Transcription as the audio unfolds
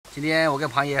今天我跟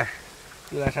庞爷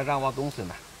又来山上挖冬笋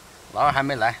了，老二还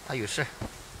没来，他有事，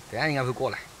等下应该会过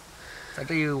来。在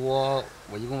这一窝，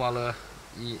我一共挖了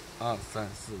1、2、3、4、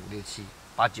5、6、7、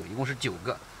8、9，一共是9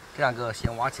个。这2个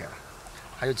先挖起来了，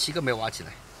还有7个没挖起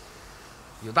来，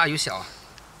有大有小啊，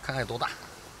看看有多大。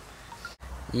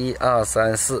1、2、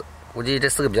3、4，估计这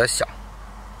4个比较小。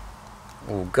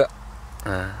5个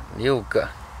，6个，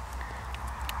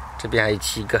这边还有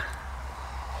7个。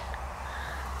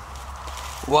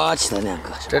 挖起来2个，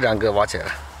这2个挖起来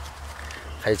了，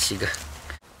还有7个。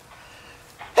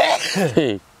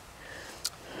嘿，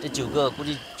这9个估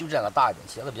计就这2个大一点，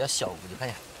其他的比较小，估计看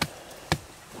一下。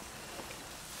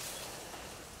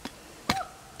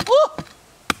哦，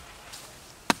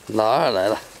老二来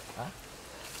了。啊？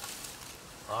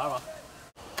老二吗？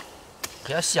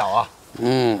比较小啊。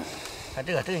看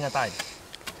这个应该大一点。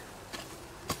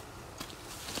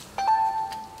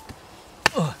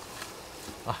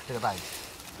这个大一点。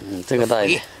这个大一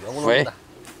点，肥。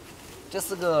这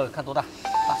4个看多大，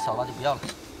大小了就不要了。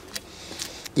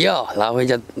要拿回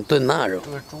家炖腊肉。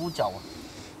这是猪脚啊，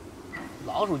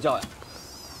老鼠叫呀。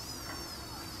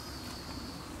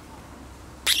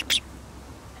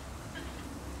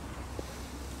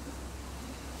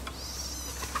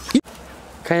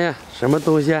看一下什么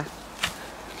东西啊？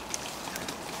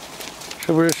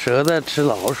是不是蛇在吃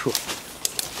老鼠？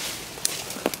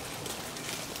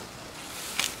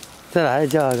在哪里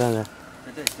叫啊？刚才？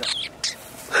在这里叫。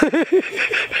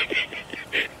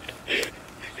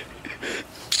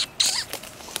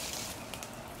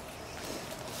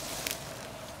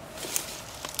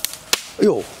哎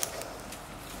呦！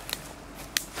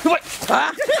喂！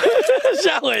啊！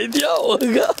吓我一跳！我靠！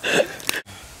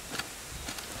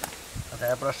刚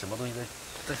才不知道什么东西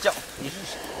在叫，你是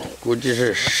谁？估计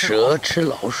是蛇吃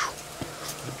老鼠。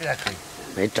这还可以。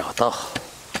没找到。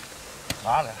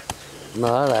老二来了。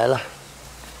老二来了。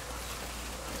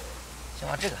先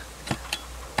挖这个。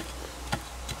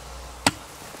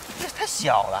这太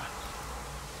小了。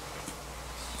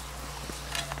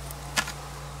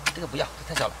这个不要，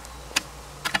这太小了。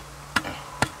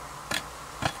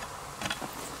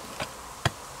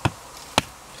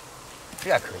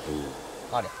这还可以，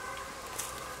大点。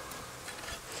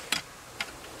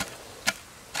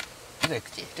这个也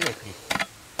可以。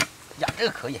呀，这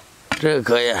个可以。这个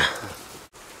可以。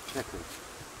这可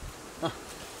以。啊，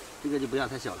这个就不要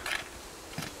太小了，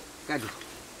盖住。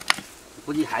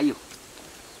估计还有。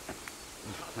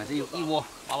反正有一窝，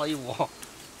挖了一窝。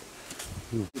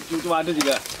就挖这几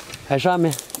个。还上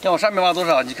面？要往上面挖多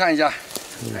少？你看一下。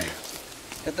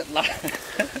这拿。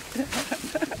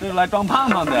这是来装胖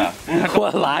胖的。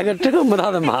我拿个这么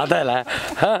大的麻袋来。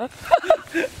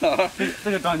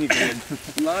这个装你可以。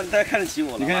老，你太看得起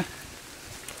我了。你看。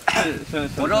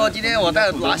我说今天我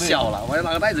带拿小了，我要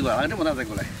拿个袋子过来，拿个这么大袋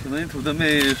过来。可能土豆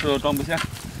妹说装不下。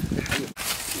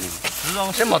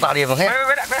这么大裂缝，嘿！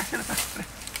快！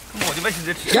我就不行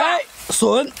这吃。哎，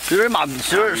笋，谁是马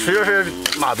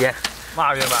鞭？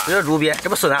马鞭吧？谁是猪鞭？这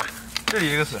不笋啊？这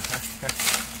里有个笋，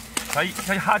他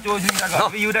下脚去那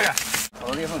个，有这个。好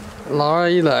多裂缝。老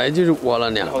二一来就是挖了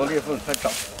2个。好多裂缝，快找。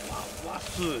哇，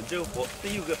笋这个活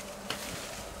真有个。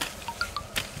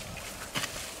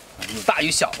有大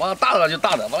有小，往大的就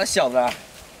大的，往小的，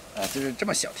就是这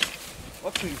么小条。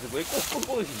我腿是不会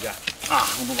过得去呀。啊，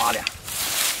我们挖俩。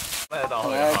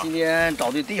看来今天找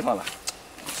对地方了，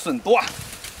笋多。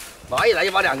老二一来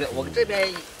就挖2个，我这边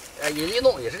也一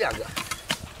弄也是2个。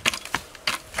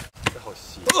这好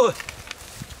细。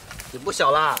也不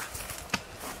小啦。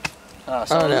啊，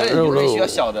二两肉有人需要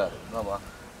小的，知道吗？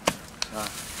啊，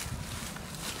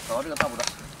找到这个大不大？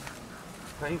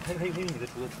还有你的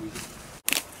锄头出一下。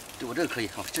我这个可以，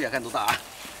好，这眼看多大啊！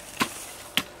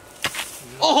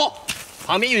哦，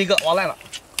旁边有一个挖烂了。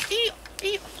哎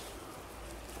呦！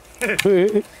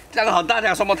这2个好大，这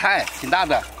2个双胞胎，挺大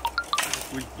的。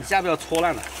你下不要戳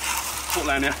烂了。戳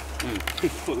烂了。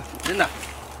真的。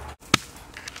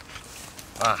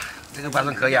啊，这个还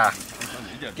算可以啊，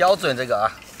标准这个啊。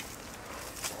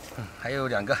还有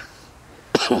2个，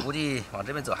我估计往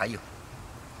这边走还有。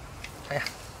看一下。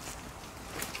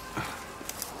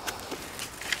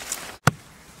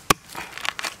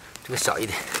这个小一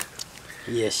点，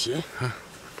也行，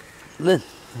嫩。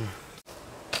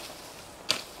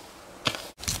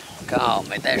刚好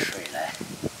没带水来，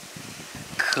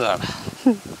渴了。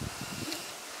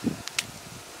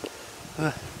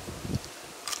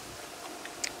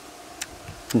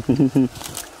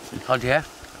好甜，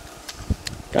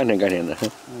甘甜的。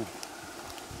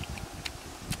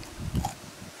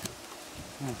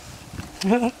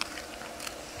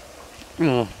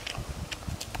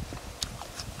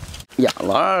呀，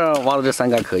老二挖的这3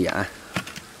个可以啊。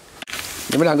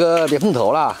你们两个别碰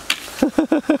头了。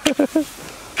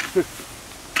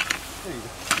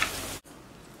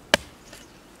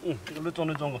这个装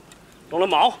了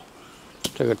毛。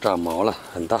这个长毛了，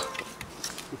很大。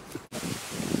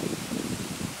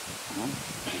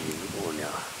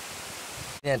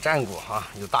有点战果哈，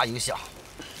有大有小。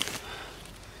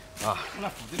啊。那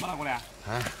斧子拿过来。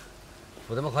啊，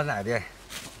斧子们快来点。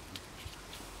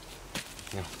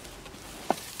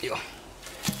哎呦，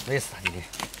累死他今天，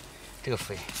这个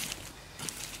肥。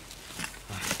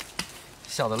啊，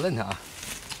小的嫩的啊，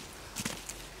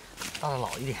大的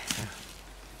老一点。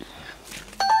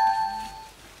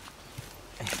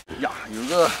呀，有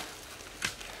个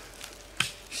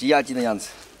11、2斤的样子。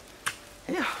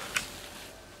哎呀，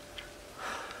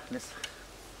累死，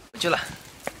回去了，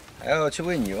还要去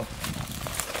喂牛。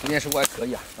今天收获还可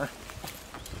以啊。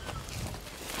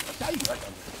下雨了，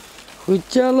回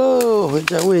家喽，回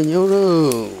家喂牛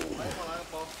喽。